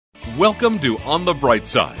Welcome to On the Bright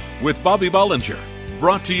Side with Bobby Bollinger,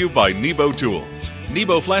 brought to you by Nebo Tools.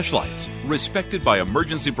 Nebo flashlights, respected by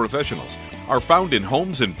emergency professionals, are found in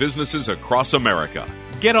homes and businesses across America.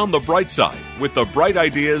 Get on the bright side with the bright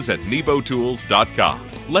ideas at nebotools.com.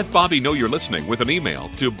 Let Bobby know you're listening with an email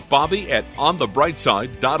to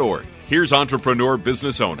bobby@onthebrightside.org. Here's entrepreneur,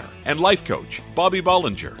 business owner, and life coach Bobby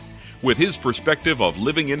Bollinger with his perspective of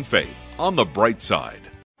living in faith on the bright side.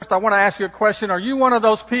 First, I want to ask you a question. Are you one of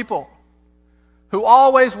those people who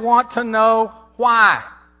always want to know why?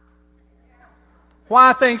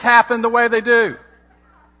 Why things happen the way they do?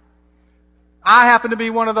 I happen to be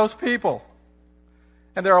one of those people.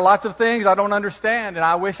 And there are lots of things I don't understand, and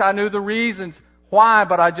I wish I knew the reasons why,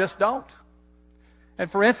 but I just don't.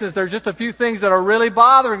 And for instance, there's just a few things that are really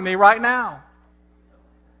bothering me right now.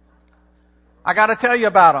 I got to tell you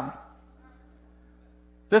about them.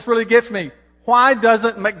 This really gets me. Why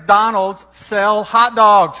doesn't McDonald's sell hot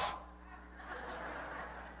dogs?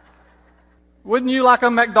 Wouldn't you like a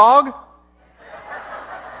McDog?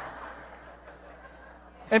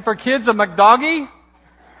 And for kids, a McDoggy?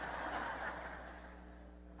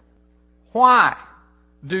 Why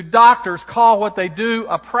do doctors call what they do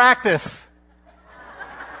a practice?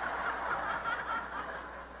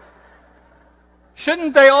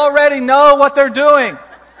 Shouldn't they already know what they're doing?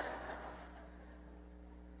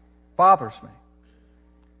 Bothers me.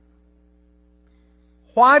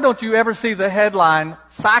 Why don't you ever see the headline,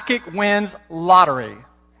 Psychic Wins Lottery?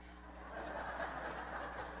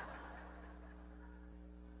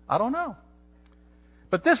 I don't know.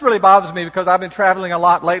 But this really bothers me because I've been traveling a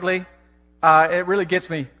lot lately. It really gets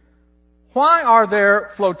me. Why are there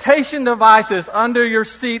flotation devices under your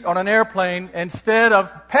seat on an airplane instead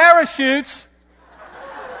of parachutes?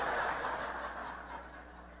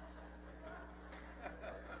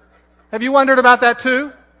 Have you wondered about that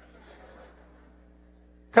too?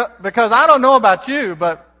 Because I don't know about you,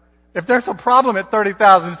 but if there's a problem at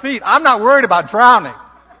 30,000 feet, I'm not worried about drowning.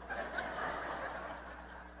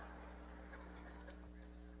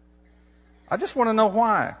 I just want to know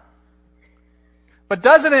why. But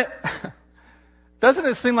doesn't it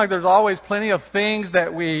seem like there's always plenty of things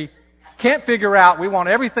that we can't figure out? We want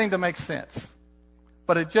everything to make sense,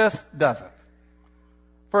 but it just doesn't.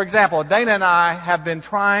 For example, Dana and I have been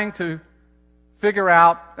trying to figure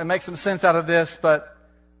out and make some sense out of this, but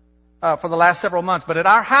for the last several months. But at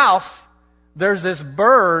our house, there's this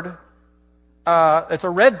bird. It's a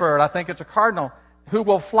red bird. I think it's a cardinal, who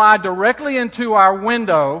will fly directly into our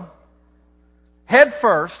window, head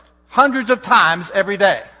first, hundreds of times every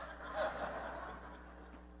day.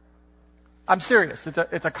 I'm serious.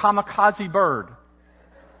 It's a kamikaze bird.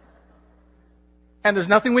 And there's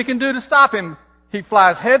nothing we can do to stop him. He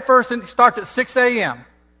flies head first and starts at 6 a.m.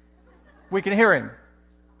 We can hear him.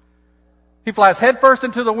 He flies head first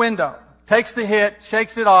into the window, takes the hit,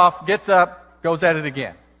 shakes it off, gets up, goes at it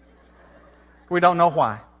again. We don't know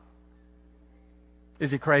why.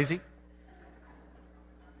 Is he crazy?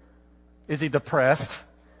 Is he depressed?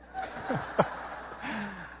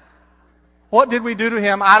 What did we do to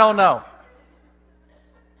him? I don't know.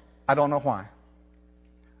 I don't know why.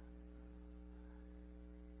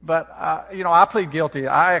 But, I plead guilty.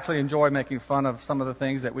 I actually enjoy making fun of some of the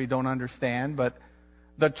things that we don't understand. But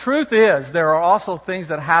the truth is, there are also things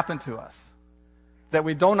that happen to us that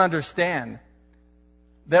we don't understand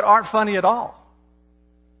that aren't funny at all.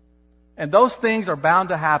 And those things are bound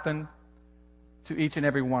to happen to each and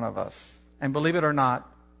every one of us. And believe it or not,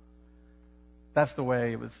 that's the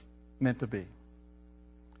way it was meant to be.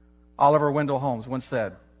 Oliver Wendell Holmes once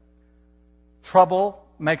said, "Trouble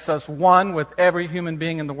makes us one with every human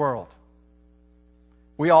being in the world.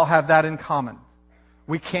 We all have that in common.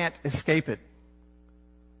 We can't escape it.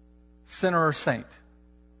 Sinner or saint,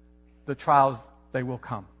 the trials, they will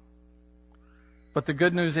come." But the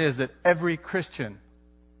good news is that every Christian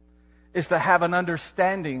is to have an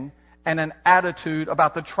understanding and an attitude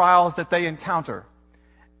about the trials that they encounter.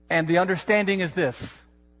 And the understanding is this: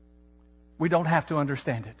 we don't have to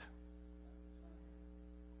understand it.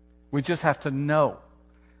 We just have to know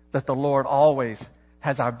that the Lord always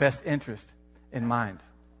has our best interest in mind.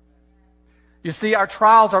 You see, our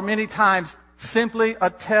trials are many times simply a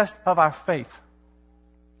test of our faith,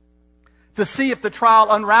 to see if the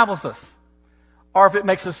trial unravels us or if it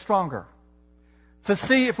makes us stronger, to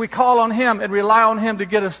see if we call on Him and rely on Him to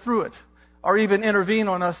get us through it, or even intervene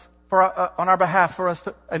on us on our behalf for us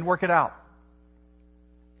to and work it out.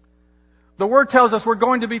 The Word tells us we're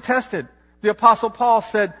going to be tested. The Apostle Paul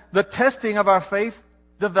said the testing of our faith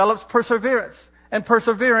develops perseverance. And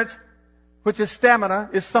perseverance, which is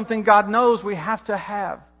stamina, is something God knows we have to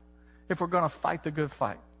have if we're going to fight the good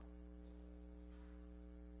fight.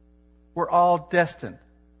 We're all destined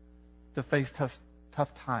to face tough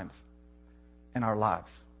times in our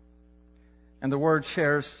lives. And the Word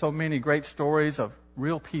shares so many great stories of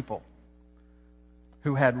real people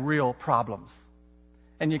who had real problems.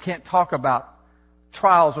 And you can't talk about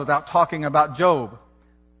trials without talking about Job.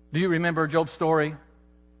 Do you remember Job's story?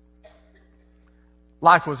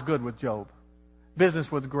 Life was good with Job.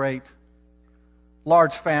 Business was great.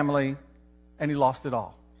 Large family. And he lost it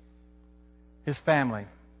all. His family,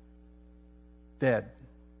 dead.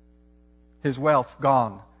 His wealth,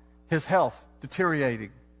 gone. His health,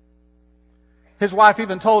 deteriorating. His wife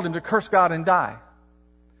even told him to curse God and die.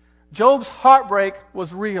 Job's heartbreak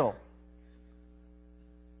was real.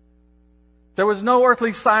 There was no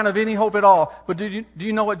earthly sign of any hope at all. But do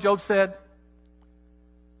you know what Job said?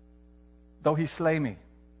 Though he slay me,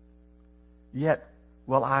 yet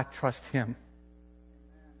will I trust him.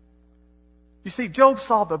 You see, Job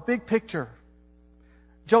saw the big picture.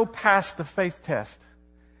 Job passed the faith test.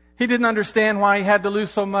 He didn't understand why he had to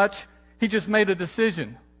lose so much. He just made a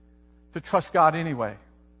decision to trust God anyway.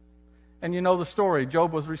 And you know the story.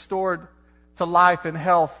 Job was restored to life and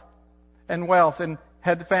health and wealth and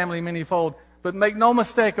had the family manyfold. But make no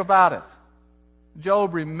mistake about it,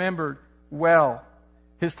 Job remembered well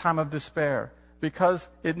his time of despair because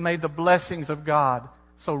it made the blessings of God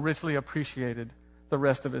so richly appreciated the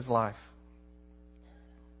rest of his life.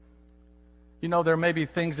 You know, there may be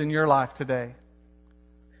things in your life today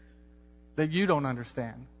that you don't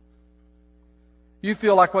understand. You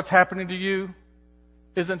feel like what's happening to you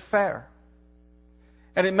isn't fair.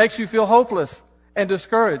 And it makes you feel hopeless and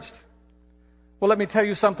discouraged. Well, let me tell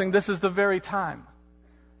you something. This is the very time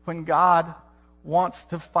when God wants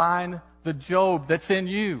to find the Job that's in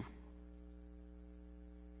you.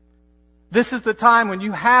 This is the time when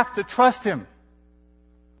you have to trust Him.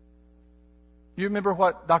 You remember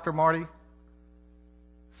what Dr. Marty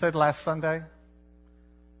said last Sunday?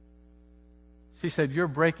 She said, your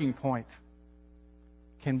breaking point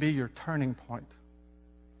can be your turning point.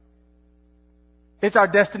 It's our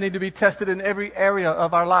destiny to be tested in every area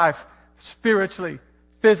of our life, spiritually,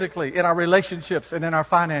 physically, in our relationships, and in our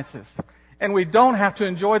finances. And we don't have to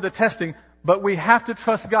enjoy the testing, but we have to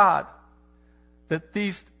trust God that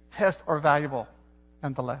these tests are valuable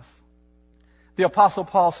nonetheless. The Apostle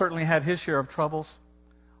Paul certainly had his share of troubles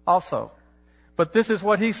also. But this is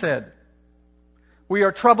what he said. We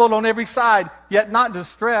are troubled on every side, yet not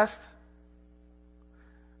distressed.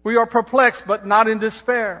 We are perplexed, but not in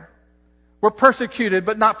despair. We're persecuted,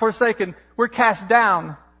 but not forsaken. We're cast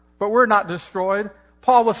down, but we're not destroyed.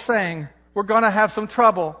 Paul was saying, we're going to have some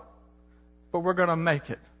trouble, but we're going to make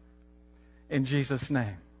it in Jesus'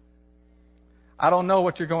 name. I don't know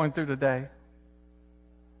what you're going through today,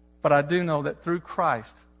 but I do know that through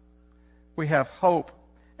Christ, we have hope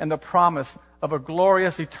and the promise of a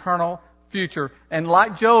glorious eternal future. And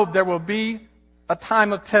like Job, there will be a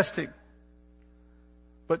time of testing.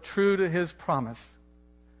 But true to his promise,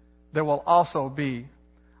 there will also be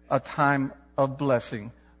a time of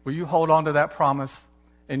blessing. Will you hold on to that promise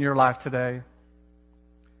in your life today?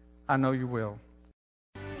 I know you will.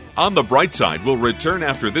 On the Bright Side will return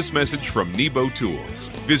after this message from Nebo Tools.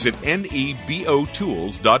 Visit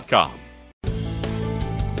nebotools.com.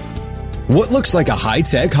 What looks like a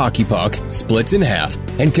high-tech hockey puck splits in half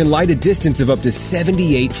and can light a distance of up to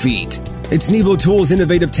 78 feet. It's Nebo Tools'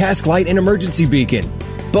 innovative task light and emergency beacon.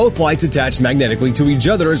 Both lights attach magnetically to each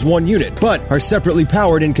other as one unit, but are separately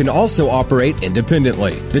powered and can also operate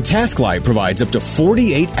independently. The task light provides up to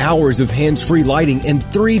 48 hours of hands-free lighting in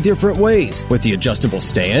 3 different ways, with the adjustable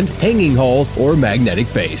stand, hanging hole, or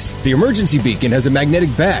magnetic base. The emergency beacon has a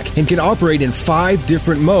magnetic back and can operate in 5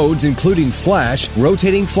 different modes, including flash,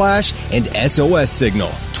 rotating flash, and SOS signal.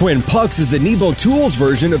 Twin Pucks is the Nebo Tools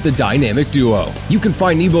version of the Dynamic Duo. You can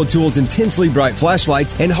find Nebo Tools' intensely bright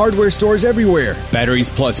flashlights and hardware stores everywhere. Batteries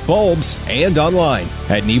plus bulbs, and online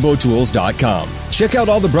at nebotools.com. Check out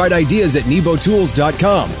all the bright ideas at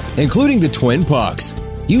nebotools.com, including the Twin Pucks.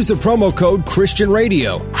 Use the promo code Christian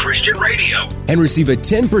Radio, and receive a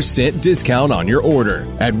 10% discount on your order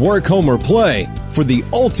at work, home, or play for the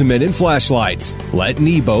ultimate in flashlights. Let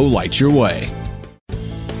Nebo light your way.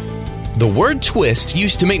 The word twist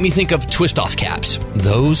used to make me think of twist-off caps.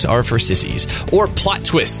 Those are for sissies. Or plot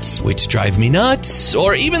twists, which drive me nuts.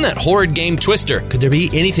 Or even that horrid game Twister. Could there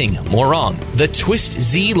be anything more wrong? The Twist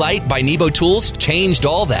Z light by Nebo Tools changed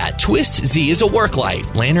all that. Twist Z is a work light,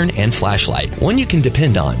 lantern, and flashlight. One you can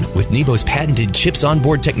depend on. With Nebo's patented chips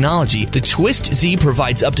onboard technology, the Twist Z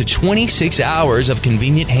provides up to 26 hours of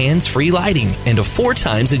convenient hands-free lighting and a 4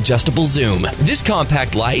 times adjustable zoom. This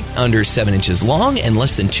compact light, under 7 inches long and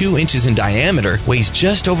less than 2 inches in in diameter, weighs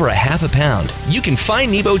just over a half a pound. You can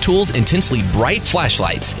find Nebo Tools' intensely bright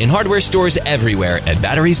flashlights in hardware stores everywhere at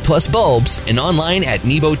Batteries Plus Bulbs and online at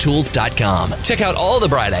nebotools.com. Check out all the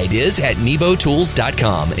bright ideas at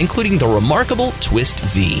nebotools.com, including the remarkable Twist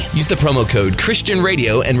Z. Use the promo code Christian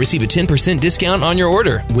Radio and receive a 10% discount on your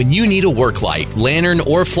order. When you need a work light, lantern,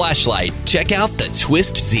 or flashlight, check out the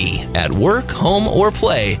Twist Z. At work, home, or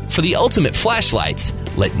play, for the ultimate flashlights,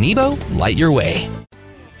 let Nebo light your way.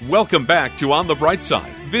 Welcome back to On the Bright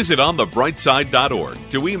Side. Visit onthebrightside.org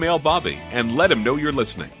to email Bobby and let him know you're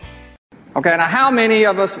listening. Okay, now how many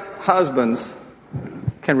of us husbands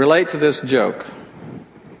can relate to this joke?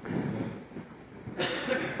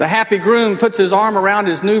 The happy groom puts his arm around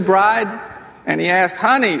his new bride and he asks,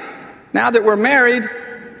 "Honey, now that we're married,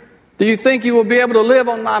 do you think you will be able to live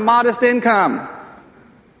on my modest income?"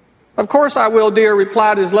 "Of course I will, dear,"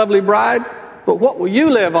 replied his lovely bride, "but what will you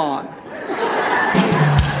live on?"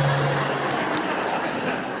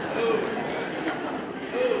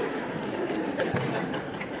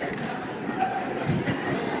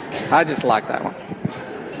 I just like that one.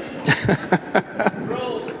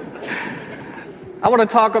 I want to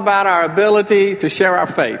talk about our ability to share our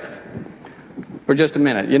faith for just a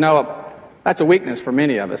minute. You know, that's a weakness for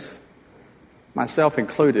many of us, myself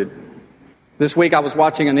included. This week I was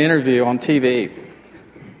watching an interview on TV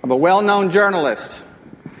of a well-known journalist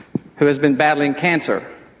who has been battling cancer.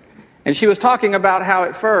 And she was talking about how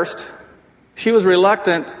at first she was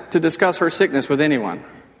reluctant to discuss her sickness with anyone.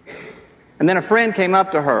 And then a friend came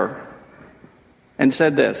up to her and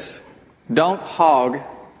said this: "Don't hog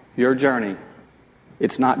your journey.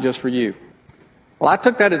 It's not just for you." Well, I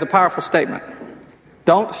took that as a powerful statement.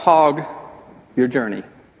 Don't hog your journey.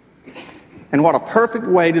 And what a perfect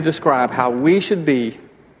way to describe how we should be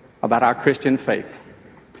about our Christian faith.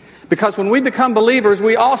 Because when we become believers,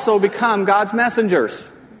 we also become God's messengers.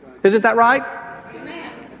 Isn't that right? Amen.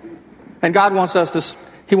 And God wants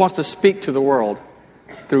He wants to speak to the world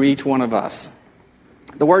through each one of us.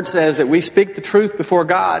 The Word says that we speak the truth before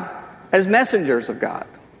God as messengers of God.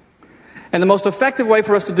 And the most effective way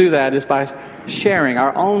for us to do that is by sharing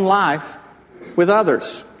our own life with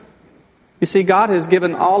others. You see, God has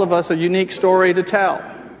given all of us a unique story to tell.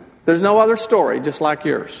 There's no other story just like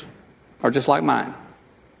yours or just like mine.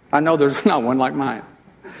 I know there's not one like mine.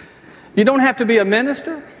 You don't have to be a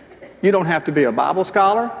minister. You don't have to be a Bible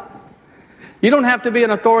scholar. You don't have to be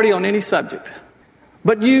an authority on any subject.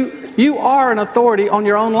 But you are an authority on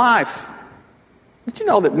your own life. Did you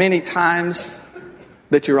know that many times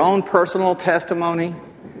that your own personal testimony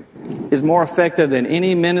is more effective than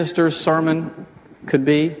any minister's sermon could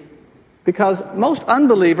be? Because most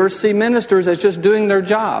unbelievers see ministers as just doing their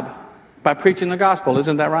job by preaching the gospel.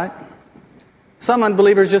 Isn't that right? Some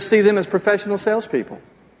unbelievers just see them as professional salespeople.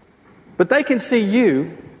 But they can see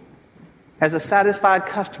you as a satisfied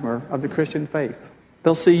customer of the Christian faith.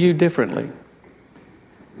 They'll see you differently.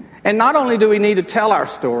 And not only do we need to tell our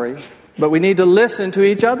story, but we need to listen to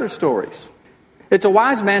each other's stories. It's a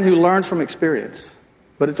wise man who learns from experience,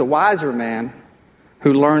 but it's a wiser man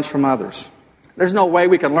who learns from others. There's no way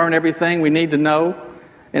we can learn everything we need to know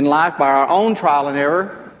in life by our own trial and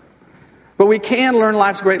error, but we can learn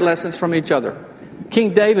life's great lessons from each other.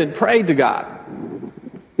 King David prayed to God,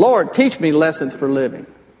 "Lord, teach me lessons for living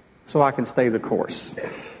so I can stay the course."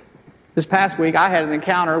 This past week, I had an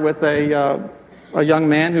encounter with a young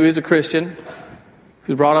man who is a Christian,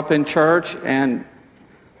 who's brought up in church and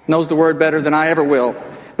knows the Word better than I ever will.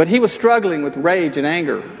 But he was struggling with rage and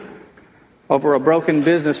anger over a broken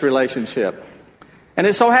business relationship. And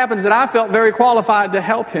it so happens that I felt very qualified to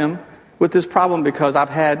help him with this problem because I've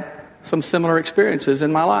had some similar experiences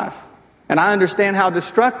in my life. And I understand how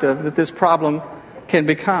destructive that this problem can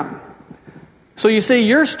become. So you see,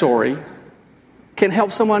 your story can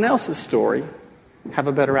help someone else's story have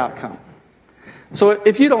a better outcome. So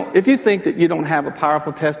if you think that you don't have a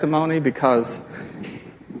powerful testimony because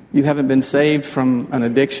you haven't been saved from an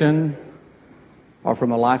addiction or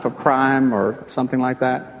from a life of crime or something like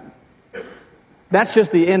that, that's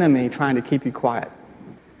just the enemy trying to keep you quiet.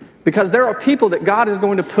 Because there are people that God is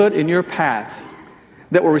going to put in your path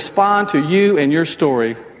that will respond to you and your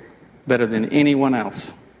story better than anyone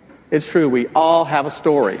else. It's true, we all have a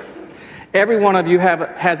story. Every one of you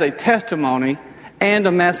has a testimony and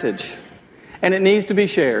a message, and it needs to be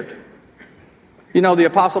shared. You know, the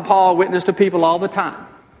Apostle Paul witnessed to people all the time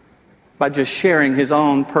by just sharing his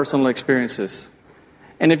own personal experiences.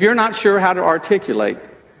 And if you're not sure how to articulate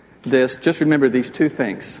this, just remember these two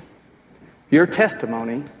things. Your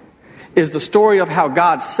testimony is the story of how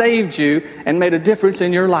God saved you and made a difference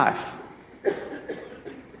in your life.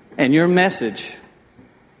 And your message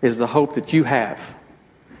is the hope that you have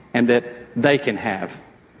and that they can have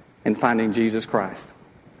in finding Jesus Christ.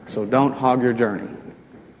 So don't hog your journey,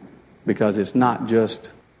 because it's not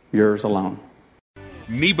just yours alone.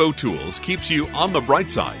 Nebo Tools keeps you on the bright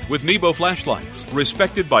side with Nebo flashlights,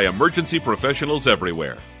 respected by emergency professionals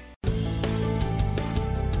everywhere.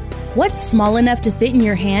 What's small enough to fit in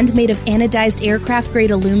your hand, made of anodized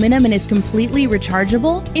aircraft-grade aluminum and is completely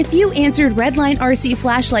rechargeable? If you answered Redline RC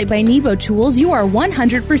Flashlight by Nebo Tools, you are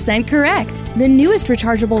 100% correct. The newest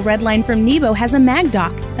rechargeable Redline from Nebo has a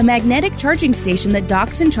MagDock, a magnetic charging station that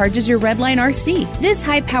docks and charges your Redline RC. This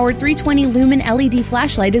high-powered 320 lumen LED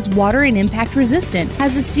flashlight is water and impact resistant,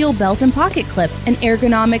 has a steel belt and pocket clip, an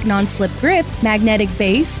ergonomic non-slip grip, magnetic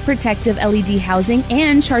base, protective LED housing,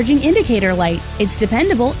 and charging indicator light. It's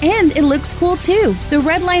dependable and it looks cool too. The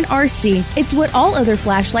Redline RC, it's what all other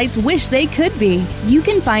flashlights wish they could be. You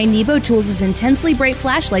can find Nebo Tools' intensely bright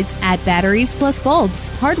flashlights at Batteries Plus Bulbs,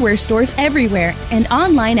 hardware stores everywhere, and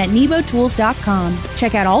online at nebotools.com.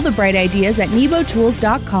 Check out all the bright ideas at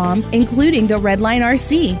nebotools.com, including the Redline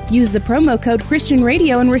RC. Use the promo code Christian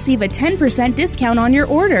Radio and receive a 10% discount on your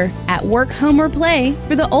order. At work, home, or play,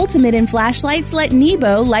 for the ultimate in flashlights, let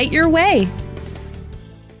Nebo light your way.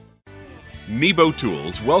 Nebo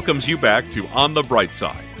Tools welcomes you back to On the Bright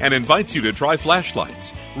Side and invites you to try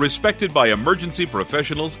flashlights, respected by emergency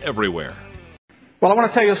professionals everywhere. Well, I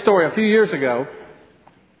want to tell you a story. A few years ago,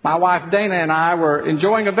 my wife Dana and I were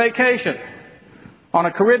enjoying a vacation on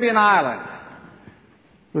a Caribbean island.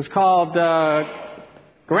 It was called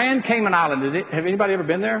Grand Cayman Island. Have anybody ever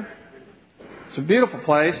been there? It's a beautiful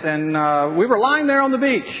place, and we were lying there on the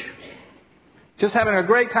beach, just having a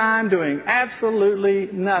great time doing absolutely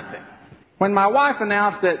nothing, when my wife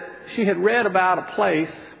announced that she had read about a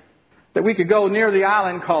place that we could go near the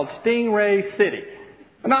island called Stingray City.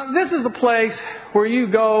 Now, this is the place where you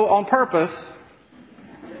go on purpose,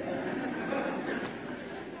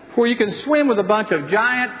 where you can swim with a bunch of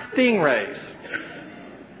giant stingrays.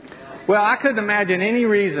 Well, I couldn't imagine any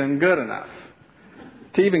reason good enough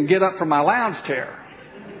to even get up from my lounge chair.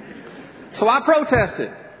 So I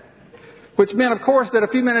protested, which meant, of course, that a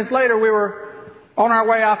few minutes later we were on our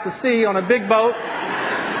way out to sea on a big boat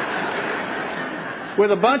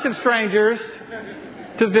with a bunch of strangers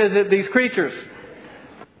to visit these creatures.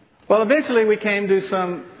 Well, eventually we came to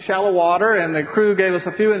some shallow water, and the crew gave us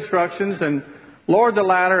a few instructions and lowered the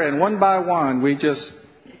ladder, and one by one we just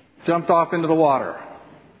jumped off into the water.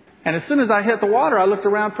 And as soon as I hit the water, I looked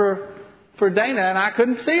around for Dana, and I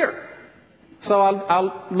couldn't see her. So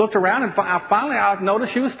I looked around, and finally I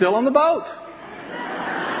noticed she was still on the boat.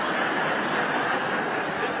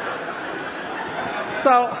 So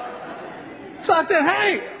I said,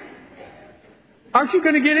 "Hey, aren't you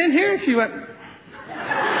going to get in here?" And she went.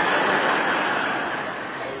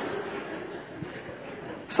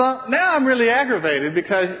 So now I'm really aggravated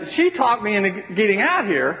because she talked me into getting out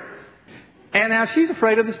here, and now she's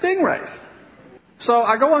afraid of the stingrays. So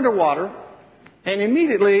I go underwater, and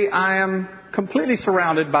immediately I am completely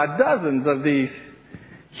surrounded by dozens of these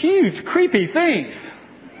huge, creepy things.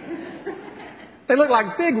 They look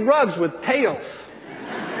like big rugs with tails.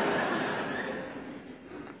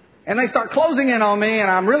 And they start closing in on me, and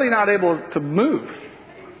I'm really not able to move.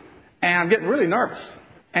 And I'm getting really nervous.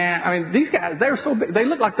 And, I mean, these guys, they're so big, they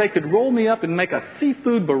look like they could roll me up and make a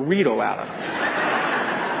seafood burrito out of them.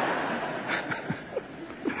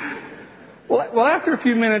 Well, after a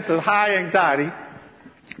few minutes of high anxiety,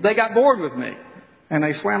 they got bored with me. And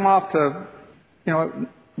they swam off to,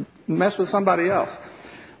 mess with somebody else.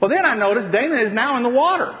 Well, then I noticed Dana is now in the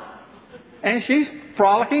water. And she's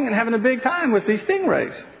frolicking and having a big time with these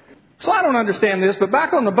stingrays. So I don't understand this, but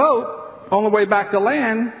back on the boat, on the way back to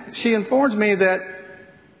land, she informs me that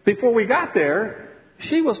before we got there,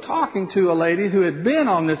 she was talking to a lady who had been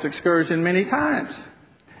on this excursion many times.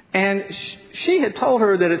 And she had told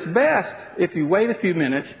her that it's best if you wait a few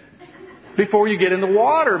minutes before you get in the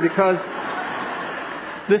water, because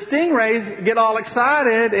the stingrays get all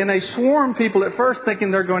excited and they swarm people at first thinking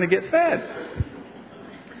they're going to get fed.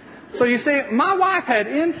 So you see, my wife had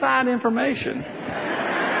inside information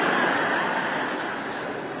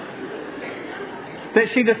that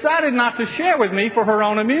she decided not to share with me for her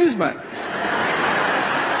own amusement.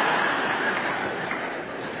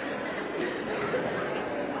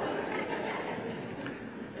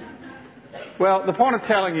 Well, the point of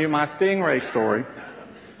telling you my stingray story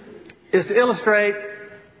is to illustrate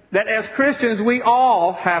that as Christians, we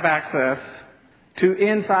all have access to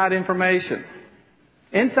inside information.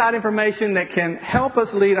 Inside information that can help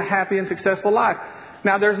us lead a happy and successful life.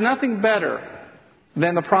 Now, there's nothing better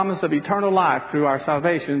than the promise of eternal life through our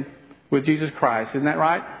salvation with Jesus Christ. Isn't that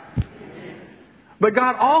right? But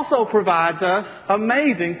God also provides us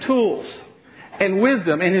amazing tools and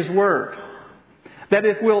wisdom in His Word. That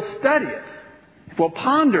if we'll study it, if we'll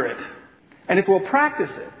ponder it, and if we'll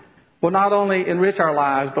practice it, will not only enrich our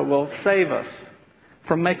lives, but will save us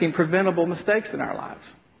from making preventable mistakes in our lives.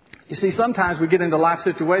 You see, sometimes we get into life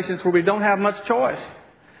situations where we don't have much choice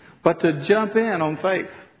but to jump in on faith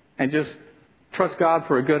and just trust God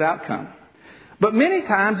for a good outcome. But many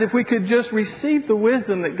times, if we could just receive the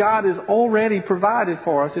wisdom that God has already provided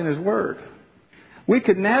for us in His Word, we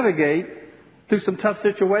could navigate through some tough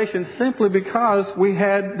situations simply because we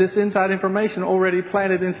had this inside information already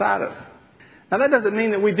planted inside us. Now, that doesn't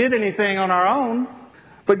mean that we did anything on our own,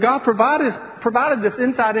 but God provided this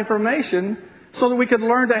inside information so that we could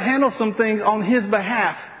learn to handle some things on His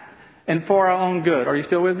behalf and for our own good. Are you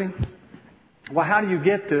still with me? Well, how do you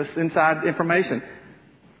get this inside information?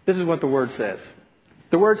 This is what the Word says.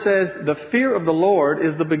 The Word says, the fear of the Lord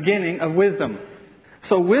is the beginning of wisdom.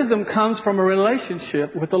 So wisdom comes from a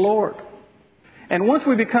relationship with the Lord. And once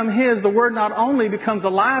we become His, the Word not only becomes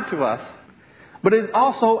alive to us, but it's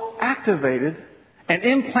also activated and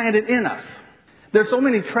implanted in us. There's so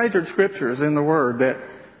many treasured scriptures in the Word that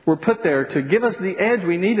were put there to give us the edge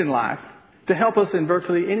we need in life to help us in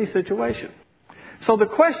virtually any situation. So the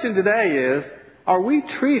question today is, are we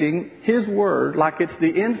treating His Word like it's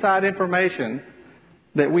the inside information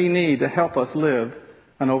that we need to help us live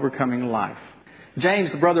an overcoming life?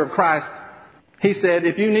 James, the brother of Christ, he said,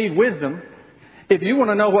 if you need wisdom, if you want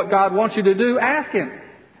to know what God wants you to do, ask Him,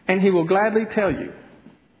 and He will gladly tell you.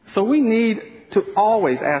 So we need to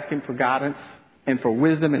always ask Him for guidance and for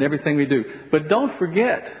wisdom in everything we do. But don't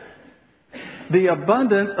forget the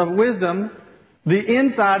abundance of wisdom, the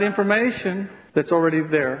inside information that's already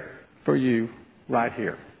there for you right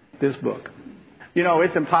here. This book. You know,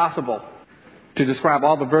 it's impossible to describe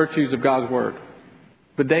all the virtues of God's Word.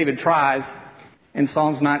 But David tries in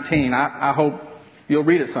Psalms 19. I hope you'll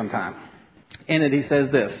read it sometime. In it he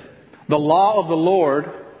says this, the law of the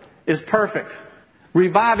Lord is perfect,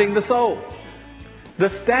 reviving the soul. The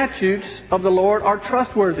statutes of the Lord are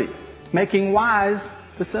trustworthy, making wise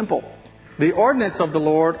the simple. The ordinance of the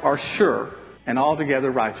Lord are sure and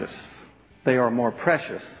altogether righteous. They are more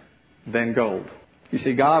precious than gold. You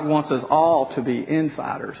see, God wants us all to be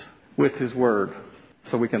insiders with His Word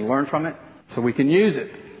so we can learn from it, so we can use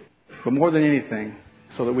it, but more than anything,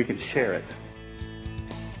 so that we can share it.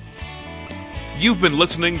 You've been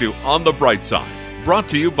listening to On the Bright Side, brought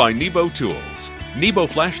to you by Nebo Tools. Nebo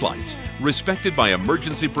flashlights, respected by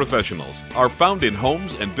emergency professionals, are found in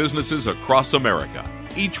homes and businesses across America.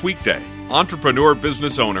 Each weekday, entrepreneur,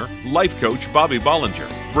 business owner, life coach Bobby Bollinger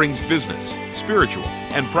brings business, spiritual,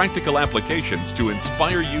 and practical applications to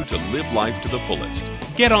inspire you to live life to the fullest.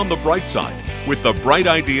 Get on the bright side with the bright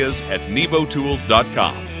ideas at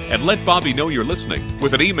nebotools.com and let Bobby know you're listening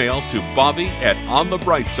with an email to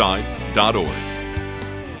bobby@onthebrightside.org.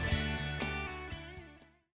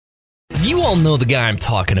 You all know the guy I'm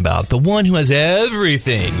talking about, the one who has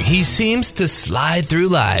everything. He seems to slide through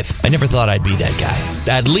life. I never thought I'd be that guy.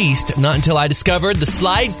 At least, not until I discovered the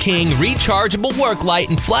Slide King rechargeable work light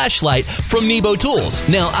and flashlight from Nebo Tools.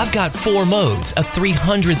 Now, I've got 4 modes, a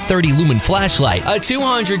 330 lumen flashlight, a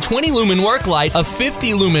 220 lumen work light, a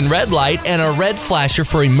 50 lumen red light, and a red flasher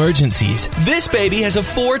for emergencies. This baby has a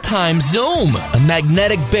 4-time zoom, a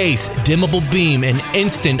magnetic base, dimmable beam, and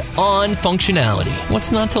instant on functionality.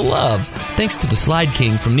 What's not to love? Thanks to the Slide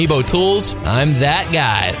King from Nebo Tools, I'm that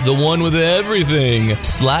guy, the one with everything,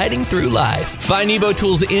 sliding through life. Find Nebo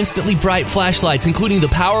Tools' instantly bright flashlights, including the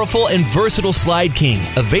powerful and versatile Slide King,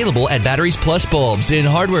 available at Batteries Plus Bulbs in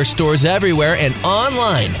hardware stores everywhere and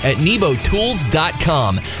online at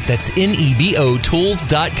nebotools.com. That's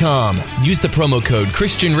nebotools.com. Use the promo code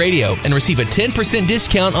Christian Radio and receive a 10%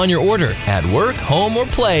 discount on your order at work, home, or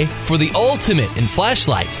play for the ultimate in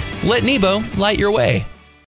flashlights. Let Nebo light your way.